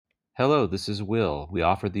Hello, this is Will. We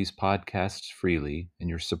offer these podcasts freely, and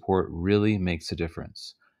your support really makes a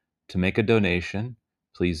difference. To make a donation,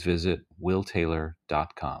 please visit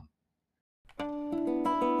willtaylor.com.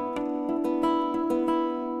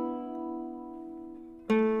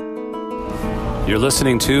 You're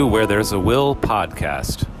listening to Where There's a Will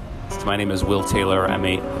podcast. My name is Will Taylor. I'm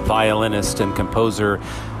a violinist and composer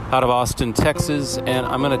out of Austin, Texas, and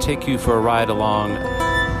I'm going to take you for a ride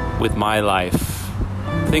along with my life.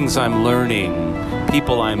 Things I'm learning,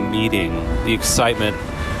 people I'm meeting, the excitement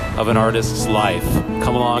of an artist's life.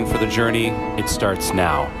 Come along for the journey. It starts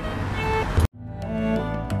now.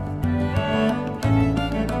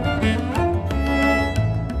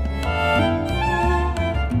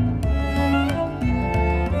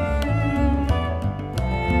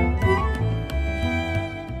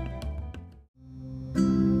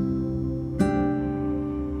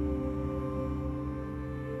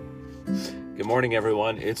 Good morning,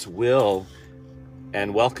 everyone. It's Will,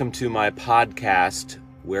 and welcome to my podcast,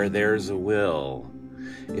 Where There's a Will.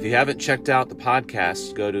 If you haven't checked out the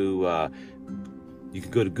podcast, you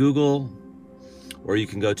can go to Google, or you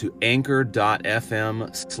can go to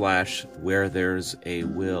anchor.fm/where there's a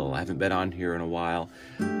will. I haven't been on here in a while,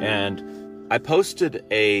 and I posted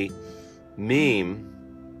a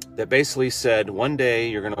meme that basically said, one day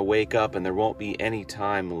you're going to wake up and there won't be any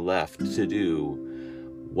time left to do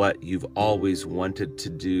what you've always wanted to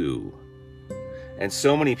do. And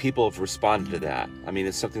so many people have responded to that. I mean,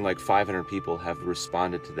 it's something like 500 people have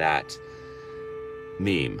responded to that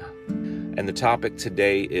meme. And the topic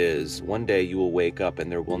today is, one day you will wake up and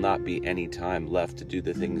there will not be any time left to do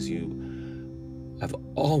the things you have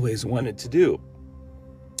always wanted to do.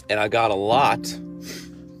 And I got a lot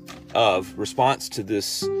of response to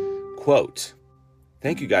this quote.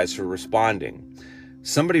 Thank you guys for responding.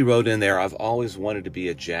 Somebody wrote in there, I've always wanted to be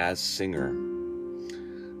a jazz singer.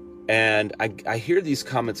 And I hear these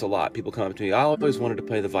comments a lot. People come up to me, I always wanted to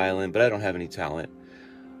play the violin, but I don't have any talent.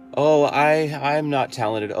 Oh, I'm not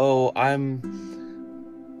talented. Oh,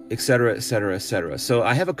 I'm et cetera, et cetera, et cetera. So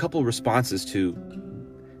I have a couple responses to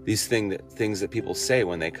these things that people say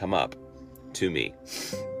when they come up to me.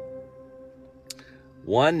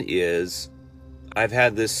 One is, I've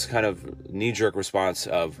had this kind of knee-jerk response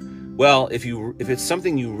of, well, if it's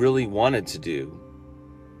something you really wanted to do,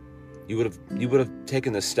 you would have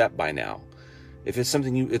taken this step by now. If it's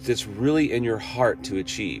something if it's really in your heart to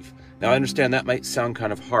achieve. Now, I understand that might sound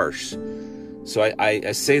kind of harsh, so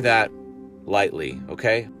I say that lightly,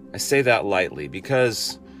 okay? I say that lightly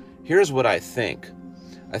because here's what I think.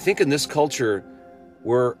 I think in this culture,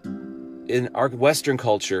 in our Western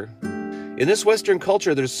culture, there's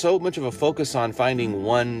so much of a focus on finding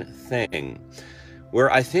one thing, where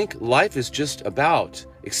I think life is just about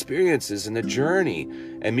experiences and the journey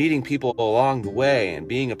and meeting people along the way and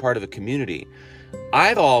being a part of a community.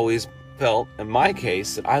 I've always felt, in my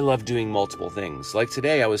case, that I love doing multiple things. Like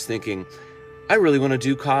today, I was thinking, I really want to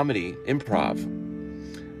do comedy, improv.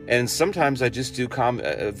 And sometimes I just do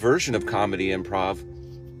a version of comedy improv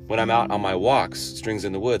when I'm out on my walks, Strings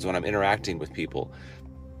in the Woods, when I'm interacting with people.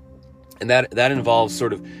 And that involves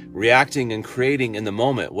sort of reacting and creating in the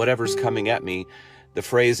moment, whatever's coming at me. The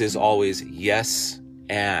phrase is always yes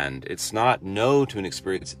and. It's not no to an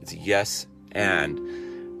experience, it's yes and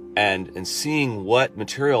seeing what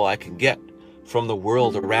material I can get from the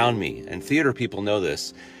world around me. And theater people know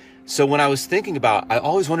this. So when I was thinking about, I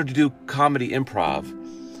always wanted to do comedy improv,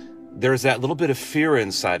 there's that little bit of fear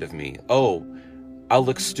inside of me. Oh, I'll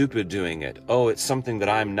look stupid doing it. Oh, it's something that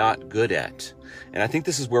I'm not good at. And I think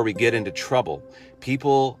this is where we get into trouble.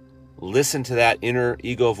 People listen to that inner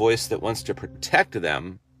ego voice that wants to protect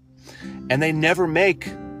them, and they never make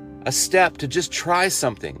a step to just try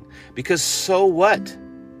something. Because so what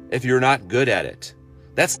if you're not good at it?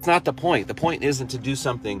 That's not the point. The point isn't to do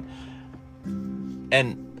something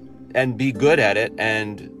and be good at it.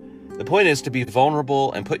 And the point is to be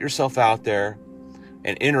vulnerable and put yourself out there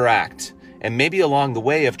and interact. And maybe along the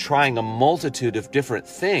way of trying a multitude of different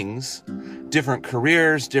things, different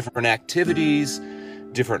careers, different activities,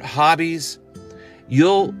 different hobbies,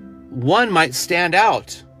 one might stand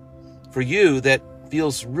out for you that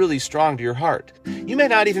feels really strong to your heart. You may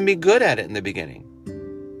not even be good at it in the beginning.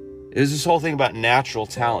 There's this whole thing about natural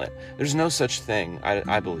talent. There's no such thing,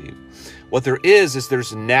 I believe. What there is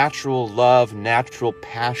there's natural love, natural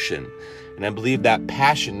passion. And I believe that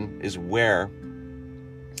passion is where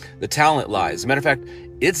the talent lies. As a matter of fact,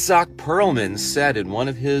 Itzhak Perlman said in one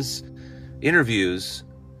of his interviews,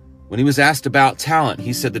 when he was asked about talent,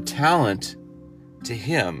 he said the talent to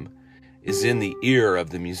him is in the ear of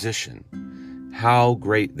the musician. How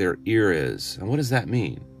great their ear is. And what does that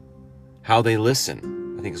mean? How they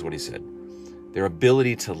listen. I think is what he said. Their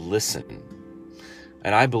ability to listen.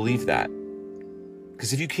 And I believe that.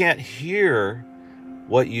 Because if you can't hear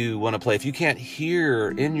what you want to play, if you can't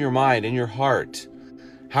hear in your mind, in your heart,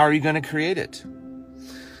 how are you going to create it?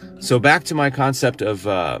 So back to my concept of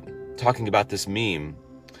talking about this meme.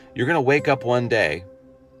 You're going to wake up one day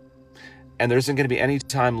and there isn't going to be any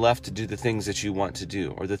time left to do the things that you want to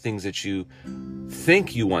do or the things that you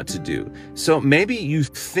think you want to do. So maybe you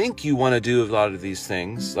think you want to do a lot of these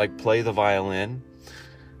things, like play the violin.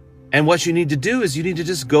 And what you need to do is you need to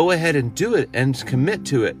just go ahead and do it and commit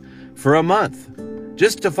to it for a month.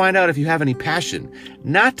 Just to find out if you have any passion.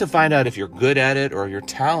 Not to find out if you're good at it or you're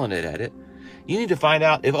talented at it. You need to find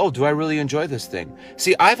out if, oh, do I really enjoy this thing?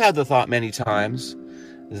 See, I've had the thought many times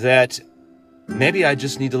that maybe I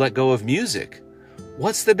just need to let go of music.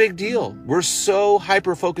 What's the big deal? We're so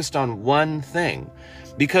hyper-focused on one thing.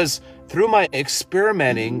 Because through my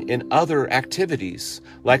experimenting in other activities,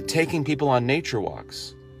 like taking people on nature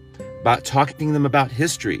walks, about talking to them about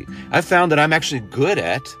history, I've found that I'm actually good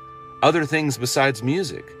at other things besides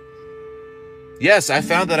music. Yes, I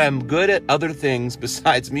found that I'm good at other things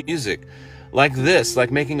besides music. Like this,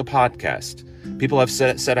 like making a podcast. People have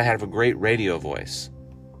said I have a great radio voice.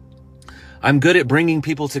 I'm good at bringing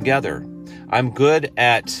people together. I'm good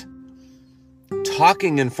at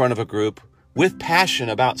talking in front of a group with passion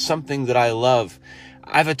about something that I love.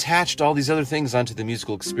 I've attached all these other things onto the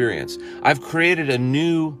musical experience. I've created a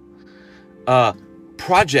new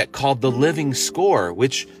project called The Living Score,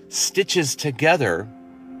 which stitches together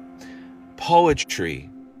poetry,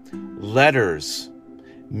 letters,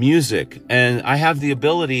 music, and I have the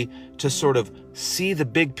ability to sort of see the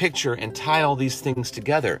big picture and tie all these things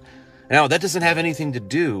together. Now, that doesn't have anything to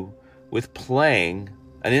do with playing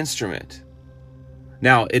an instrument.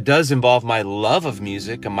 Now, it does involve my love of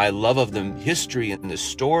music and my love of the history and the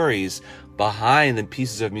stories behind the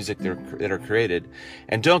pieces of music that are created.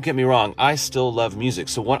 And don't get me wrong, I still love music.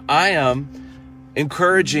 So what I am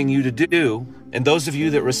encouraging you to do, and those of you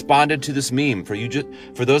that responded to this meme,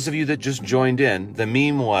 for those of you that just joined in, the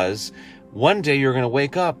meme was, one day you're going to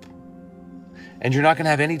wake up and you're not going to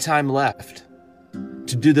have any time left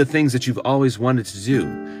to do the things that you've always wanted to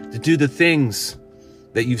do the things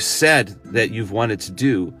that you've said that you've wanted to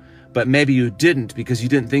do, but maybe you didn't because you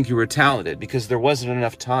didn't think you were talented, because there wasn't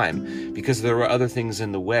enough time, because there were other things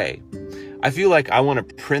in the way. I feel like I want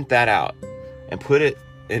to print that out and put it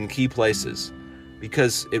in key places,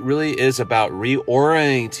 because it really is about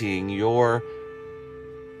reorienting your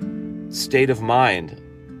state of mind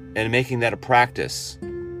and making that a practice.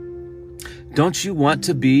 Don't you want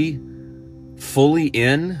to be fully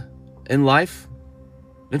in life?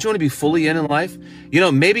 Don't you want to be fully in life? You know,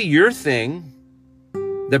 maybe your thing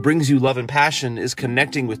that brings you love and passion is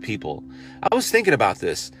connecting with people. I was thinking about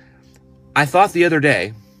this. I thought the other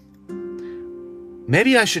day,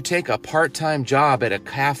 maybe I should take a part-time job at a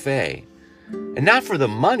cafe. And not for the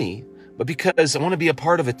money, but because I want to be a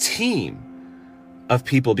part of a team of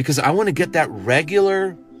people. Because I want to get that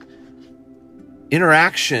regular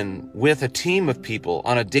interaction with a team of people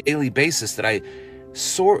on a daily basis that I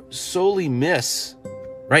sorely miss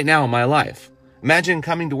right now in my life. Imagine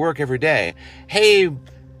coming to work every day. Hey,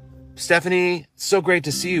 Stephanie, so great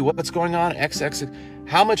to see you. What's going on? XX.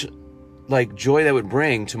 How much joy that would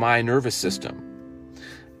bring to my nervous system.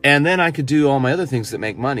 And then I could do all my other things that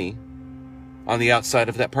make money on the outside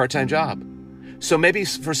of that part-time job. So maybe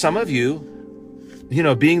for some of you,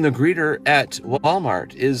 being the greeter at Wal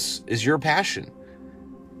Mart is your passion.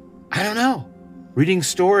 I don't know. Reading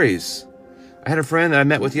stories. I had a friend that I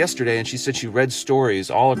met with yesterday, and she said she read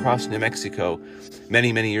stories all across New Mexico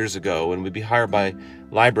many, many years ago, and would be hired by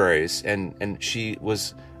libraries, and she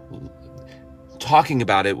was talking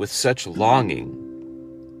about it with such longing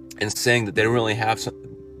and saying that they don't really have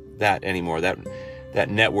that anymore, that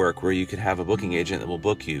network where you could have a booking agent that will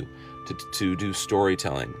book you to do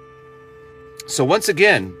storytelling. So once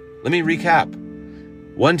again, let me recap.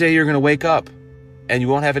 One day you're going to wake up and you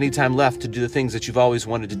won't have any time left to do the things that you've always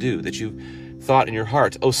wanted to do, that you've thought in your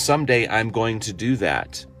heart, oh, someday I'm going to do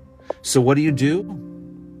that. So what do?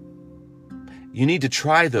 You need to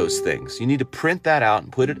try those things. You need to print that out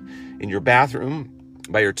and put it in your bathroom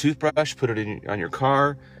by your toothbrush, put it on your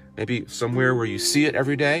car, maybe somewhere where you see it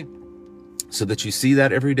every day, so that you see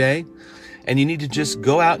that every day. And you need to just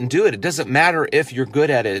go out and do it. It doesn't matter if you're good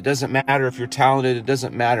at it. It doesn't matter if you're talented. It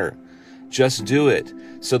doesn't matter. Just do it.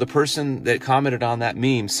 So the person that commented on that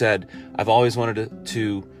meme said, I've always wanted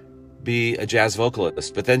to be a jazz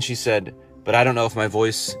vocalist. But then she said, but I don't know if my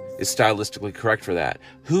voice is stylistically correct for that.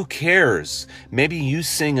 Who cares? Maybe you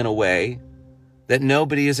sing in a way that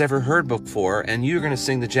nobody has ever heard before, and you're going to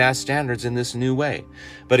sing the jazz standards in this new way.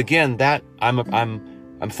 But again, that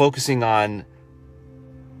I'm focusing on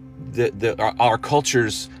our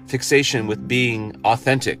culture's fixation with being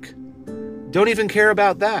authentic. Don't even care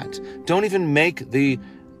about that. Don't even make the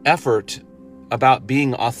effort about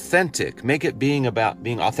being authentic. Make it being about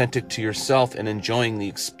being authentic to yourself and enjoying the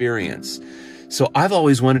experience. So I've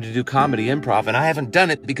always wanted to do comedy improv, and I haven't done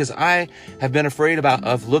it because I have been afraid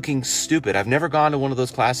of looking stupid. I've never gone to one of those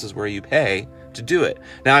classes where you pay to do it.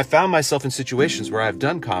 Now, I found myself in situations where I've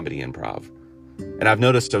done comedy improv, and I've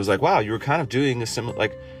noticed, I was like, wow, you were kind of doing a similar,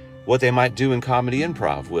 like what they might do in comedy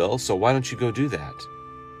improv, Will, so why don't you go do that?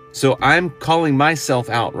 So I'm calling myself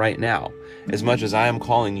out right now as much as I am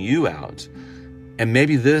calling you out. And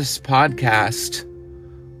maybe this podcast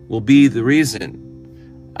will be the reason.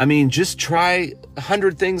 I mean, just try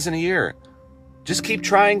 100 things in a year. Just keep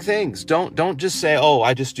trying things. Don't just say, oh,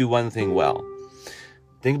 I just do one thing well.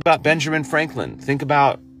 Think about Benjamin Franklin. Think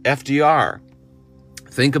about FDR.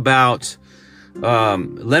 Think about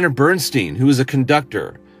Leonard Bernstein, who was a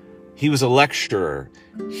conductor. He was a lecturer.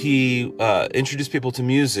 He introduced people to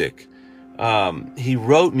music. He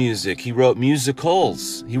wrote music. He wrote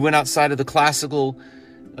musicals. He went outside of the classical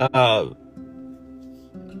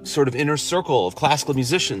sort of inner circle of classical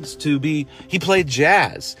musicians he played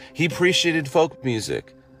jazz. He appreciated folk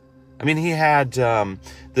music. I mean, he had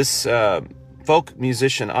this folk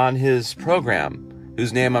musician on his program,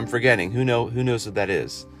 whose name I'm forgetting. Who knows who that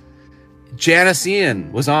is? Janis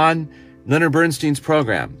Ian was on Leonard Bernstein's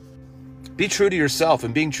program. Be true to yourself,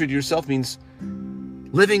 and being true to yourself means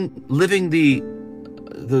living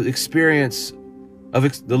the experience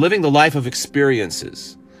of living the life of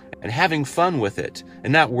experiences and having fun with it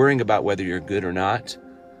and not worrying about whether you're good or not.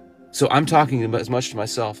 So I'm talking as much to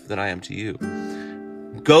myself than I am to you.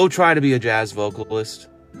 Go try to be a jazz vocalist.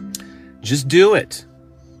 Just do it.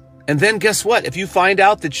 And then guess what? If you find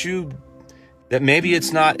out that maybe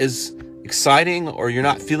it's not as exciting or you're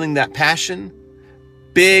not feeling that passion,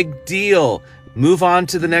 big deal. Move on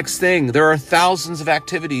to the next thing. There are thousands of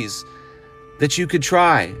activities that you could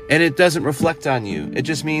try, and it doesn't reflect on you. It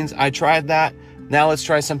just means I tried that. Now let's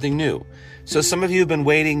try something new. So some of you have been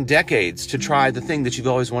waiting decades to try the thing that you've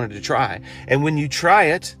always wanted to try. And when you try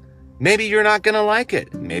it, maybe you're not going to like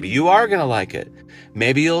it. Maybe you are going to like it.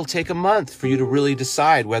 Maybe it'll take a month for you to really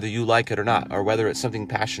decide whether you like it or not, or whether it's something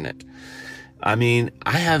passionate. I mean,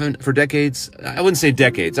 I haven't for decades. I wouldn't say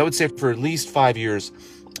decades. I would say for at least 5 years,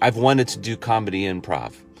 I've wanted to do comedy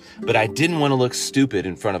improv, but I didn't want to look stupid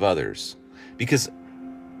in front of others because,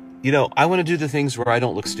 I want to do the things where I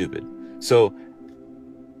don't look stupid. So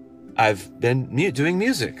I've been doing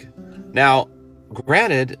music. Now,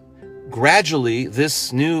 granted, gradually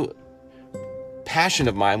this new passion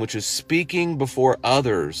of mine, which is speaking before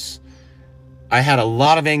others, I had a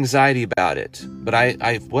lot of anxiety about it. But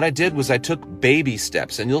what I did was I took baby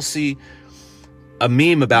steps, and you'll see a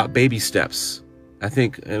meme about baby steps, I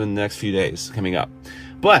think, in the next few days coming up.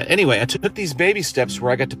 But anyway, I took these baby steps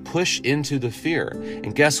where I got to push into the fear.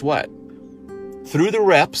 And guess what? Through the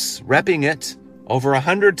repping it over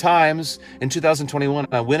 100 times in 2021,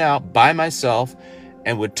 I went out by myself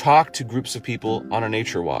and would talk to groups of people on a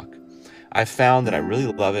nature walk. I found that I really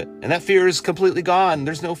love it. And that fear is completely gone.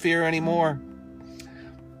 There's no fear anymore.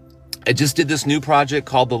 I just did this new project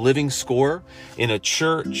called The Living Score in a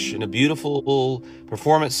church, in a beautiful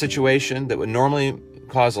performance situation that would normally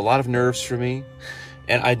cause a lot of nerves for me.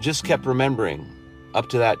 And I just kept remembering up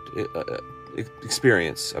to that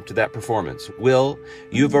experience, up to that performance. Will,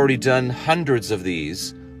 you've already done hundreds of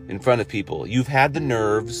these in front of people. You've had the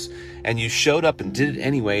nerves, and you showed up and did it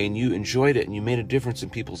anyway, and you enjoyed it, and you made a difference in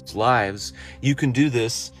people's lives. You can do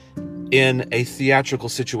this in a theatrical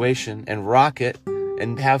situation and rock it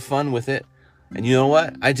and have fun with it. And you know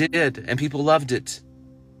what? I did, and people loved it.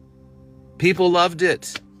 People loved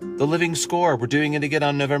it. The Living Score. We're doing it again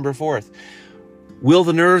on November 4th. Will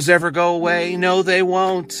the nerves ever go away? No, they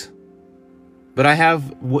won't. But I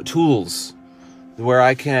have tools where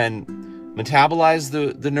I can metabolize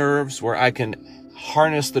the nerves, where I can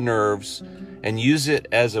harness the nerves and use it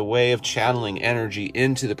as a way of channeling energy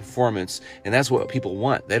into the performance. And that's what people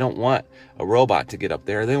want. They don't want a robot to get up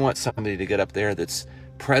there. They want somebody to get up there that's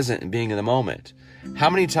present and being in the moment.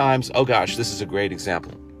 How many times, oh gosh, this is a great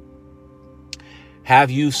example.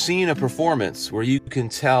 Have you seen a performance where you can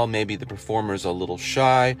tell maybe the performer's a little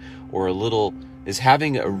shy or is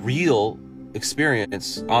having a real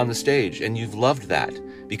experience on the stage, and you've loved that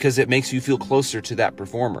because it makes you feel closer to that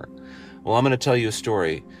performer? Well, I'm going to tell you a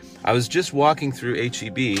story. I was just walking through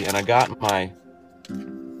HEB and I got my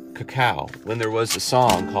cacao when there was a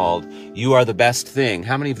song called You Are the Best Thing.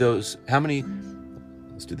 How many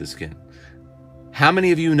Let's do this again. How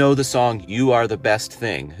many of you know the song You Are the Best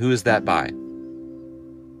Thing? Who is that by?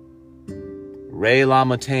 Ray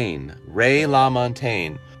LaMontagne. Ray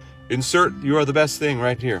LaMontagne. Insert You Are the Best Thing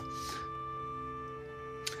right here.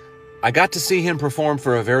 I got to see him perform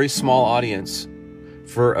for a very small audience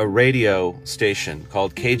for a radio station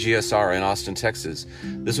called KGSR in Austin, Texas.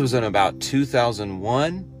 This was in about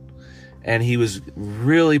 2001, and he was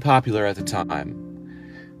really popular at the time.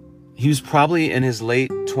 He was probably in his late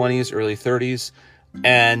 20s, early 30s,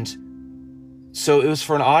 and so it was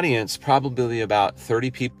for an audience, probably about 30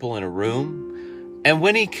 people in a room. And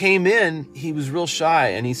when he came in, he was real shy,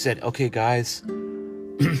 and he said, "Okay, guys,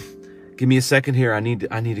 give me a second here. I need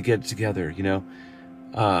to get it together. I'm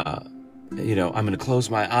going to close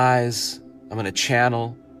my eyes. I'm going to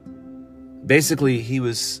channel." Basically, he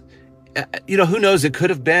was, who knows? It could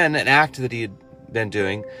have been an act that he had been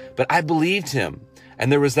doing, but I believed him,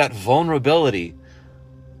 and there was that vulnerability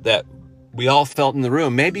that we all felt in the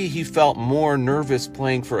room. Maybe he felt more nervous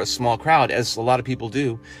playing for a small crowd, as a lot of people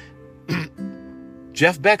do.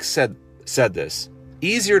 Jeff Beck said this: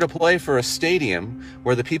 easier to play for a stadium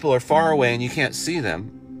where the people are far away and you can't see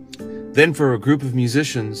them than for a group of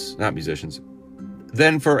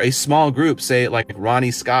than for a small group, say like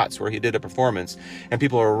Ronnie Scott's, where he did a performance and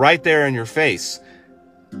people are right there in your face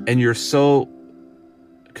and you're so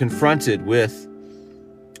confronted with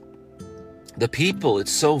the people.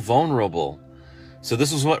 It's so vulnerable. So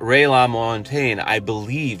this is what Ray LaMontagne, I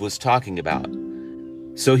believe, was talking about.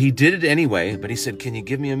 So he did it anyway, but he said, "Can you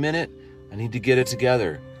give me a minute? I need to get it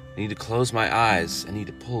together. I need to close my eyes. I need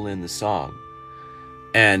to pull in the song."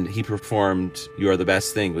 And he performed You Are the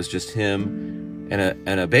Best Thing. It was just him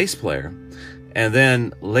and a bass player. And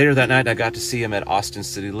then later that night, I got to see him at Austin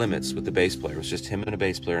City Limits with the bass player. It was just him and a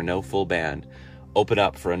bass player, no full band, open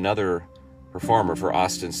up for another performer for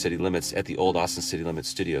Austin City Limits at the old Austin City Limits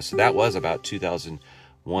studio. So that was about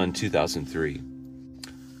 2001, 2003.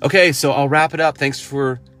 Okay, so I'll wrap it up. Thanks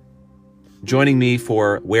for joining me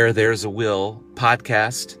for Where There's a Will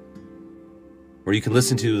podcast, where you can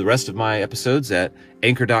listen to the rest of my episodes at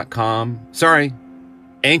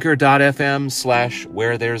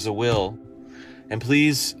anchor.fm/Where There's a Will. And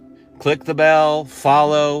please click the bell,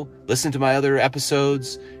 follow, listen to my other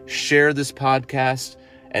episodes, share this podcast,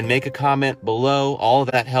 and make a comment below. All of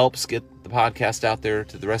that helps get the podcast out there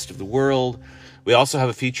to the rest of the world. We also have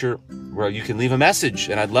a feature where you can leave a message,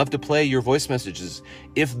 and I'd love to play your voice messages.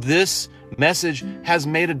 If this message has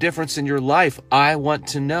made a difference in your life, I want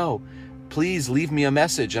to know. Please leave me a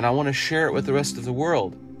message, and I want to share it with the rest of the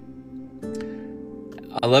world.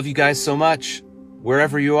 I love you guys so much.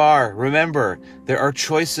 Wherever you are, remember, there are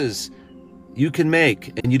choices you can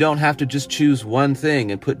make, and you don't have to just choose one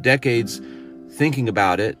thing and put decades thinking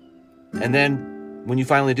about it. And then when you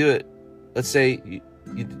finally do it, let's say you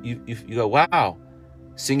go, "Wow,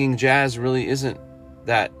 singing jazz really isn't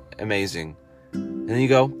that amazing." And then you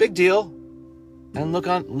go, "Big deal." And look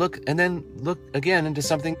again into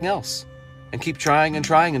something else. And keep trying and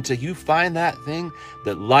trying until you find that thing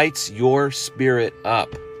that lights your spirit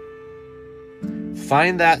up.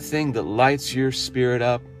 Find that thing that lights your spirit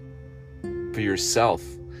up for yourself,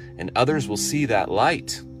 and others will see that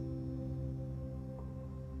light.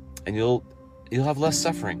 And you'll have less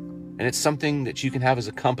suffering. And it's something that you can have as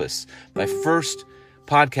a compass. My first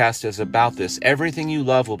podcast is about this. Everything you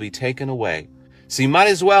love will be taken away. So you might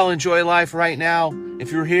as well enjoy life right now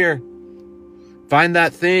if you're here. Find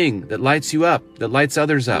that thing that lights you up, that lights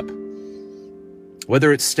others up.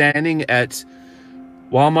 Whether it's standing at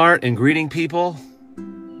Wal Mart and greeting people,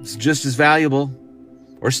 it's just as valuable.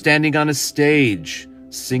 Or standing on a stage,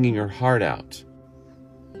 singing your heart out.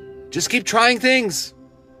 Just keep trying things.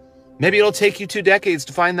 Maybe it'll take you 2 decades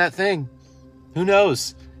to find that thing. Who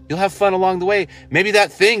knows? You'll have fun along the way. Maybe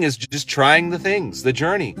that thing is just trying the things, the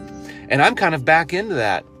journey. And I'm kind of back into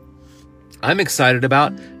that. I'm excited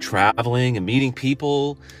about traveling and meeting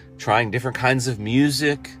people, trying different kinds of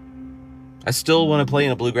music. I still want to play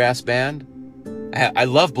in a bluegrass band. I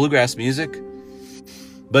love bluegrass music,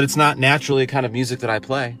 but it's not naturally a kind of music that I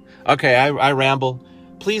play. Okay, I ramble.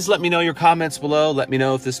 Please let me know your comments below. Let me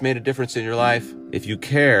know if this made a difference in your life. If you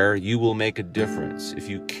care, you will make a difference. If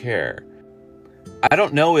you care. I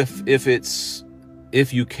don't know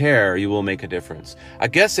if you care, you will make a difference. I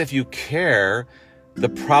guess if you care, the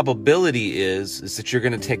probability is that you're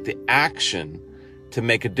going to take the action to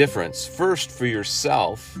make a difference. First for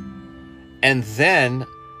yourself, and then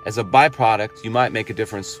as a byproduct, you might make a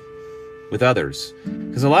difference with others.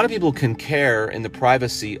 Because a lot of people can care in the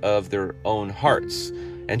privacy of their own hearts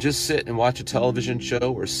and just sit and watch a television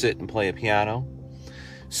show or sit and play a piano.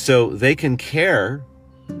 So they can care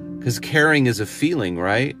Because caring is a feeling,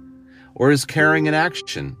 right? Or is caring an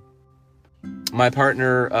action? My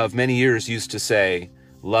partner of many years used to say,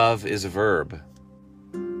 love is a verb.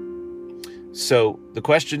 So the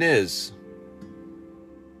question is,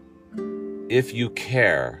 if you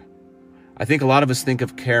care, I think a lot of us think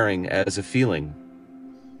of caring as a feeling,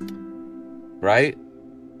 right?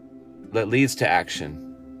 That leads to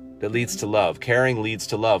action, that leads to love. Caring leads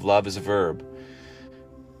to love. Love is a verb.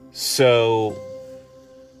 So,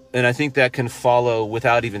 and I think that can follow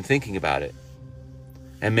without even thinking about it.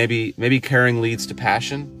 And maybe caring leads to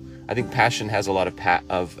passion. I think passion has a lot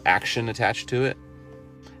of action attached to it.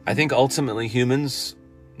 I think ultimately humans,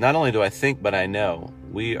 not only do I think, but I know,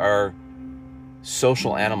 we are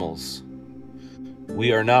social animals.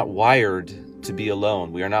 We are not wired to be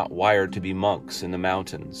alone. We are not wired to be monks in the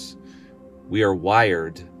mountains. We are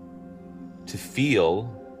wired to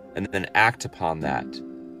feel and then act upon that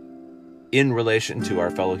in relation to our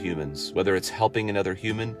fellow humans, whether it's helping another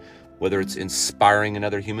human, whether it's inspiring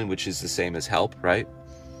another human, which is the same as help, right?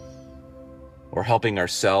 Or helping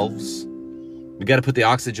ourselves. We got to put the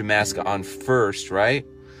oxygen mask on first, right?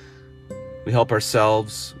 We help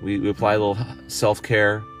ourselves. We apply a little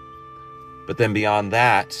self-care. But then beyond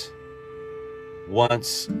that,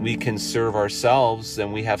 once we can serve ourselves,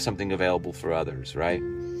 then we have something available for others, right?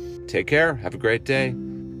 Take care. Have a great day.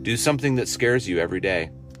 Do something that scares you every day.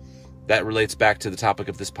 That relates back to the topic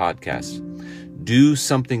of this podcast. Do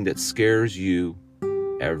something that scares you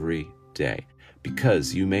every day,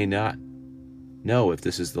 because you may not know if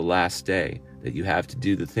this is the last day that you have to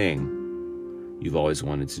do the thing you've always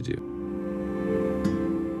wanted to do.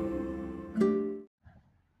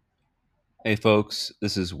 Hey folks,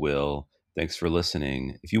 this is Will. Thanks for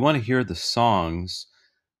listening. If you want to hear the songs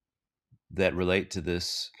that relate to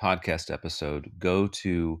this podcast episode, go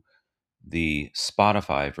to the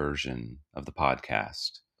Spotify version of the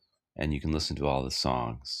podcast, and you can listen to all the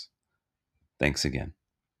songs. Thanks again.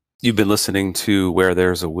 You've been listening to Where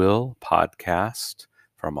There's a Will podcast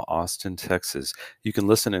from Austin, Texas. You can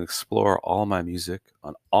listen and explore all my music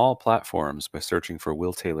on all platforms by searching for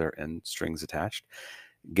Will Taylor and Strings Attached.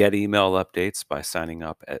 Get email updates by signing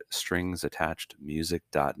up at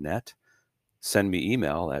stringsattachedmusic.net. Send me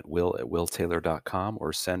email at will@willtaylor.com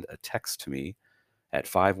or send a text to me at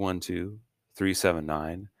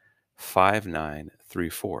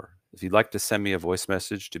 512-379-5934. If you'd like to send me a voice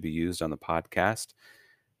message to be used on the podcast,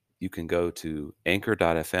 you can go to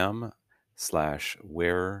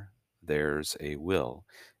anchor.fm/where-there's-a-will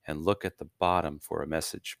and look at the bottom for a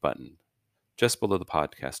message button just below the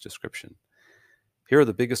podcast description. Here are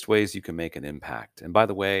the biggest ways you can make an impact. And by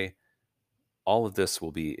the way, all of this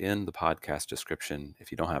will be in the podcast description.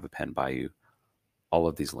 If you don't have a pen by you, all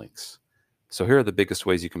of these links. So here are the biggest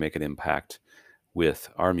ways you can make an impact with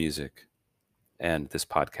our music and this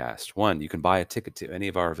podcast. One, you can buy a ticket to any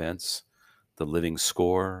of our events, The Living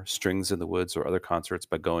Score, Strings in the Woods, or other concerts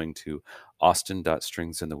by going to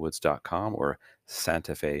austin.stringsinthewoods.com or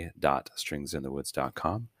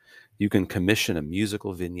santafe.stringsinthewoods.com. You can commission a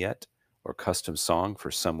musical vignette or custom song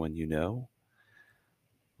for someone you know.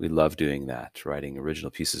 We love doing that, writing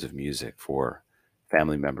original pieces of music for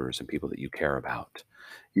family members and people that you care about.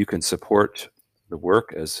 You can support the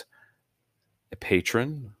work as a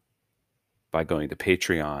patron by going to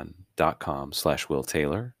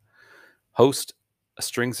patreon.com/willtaylor. Host a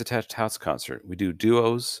strings attached house concert. We do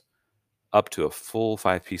duos up to a full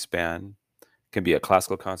 5-piece band. It can be a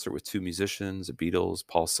classical concert with 2 musicians, a Beatles,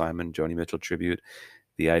 Paul Simon, Joni Mitchell tribute.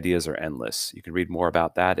 The ideas are endless. You can read more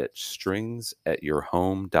about that at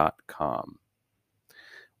stringsatyourhome.com.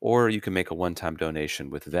 Or you can make a one-time donation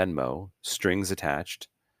with Venmo, Strings Attached.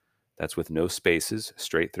 That's with no spaces,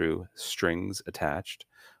 straight through, Strings Attached.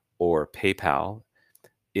 Or PayPal,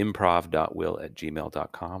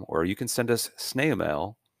 improv.will@gmail.com. Or you can send us snail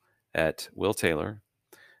mail at Will Taylor,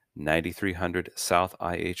 9300 South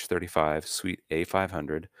IH35, Suite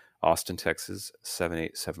A500, Austin, Texas,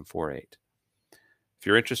 78748. If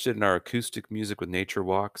you're interested in our acoustic music with nature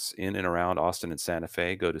walks in and around Austin and Santa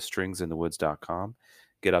Fe, go to stringsinthewoods.com.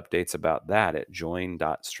 Get updates about that at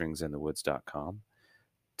join.stringsinthewoods.com.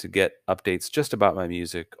 To get updates just about my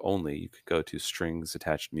music only, you could go to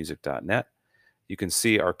stringsattachedmusic.net. You can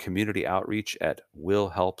see our community outreach at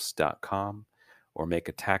willhelps.com or make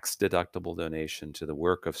a tax-deductible donation to the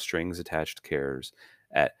work of Strings Attached Cares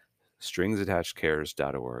at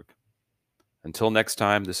stringsattachedcares.org. Until next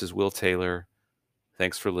time, this is Will Taylor.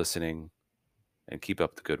 Thanks for listening, and keep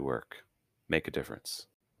up the good work. Make a difference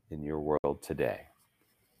in your world today.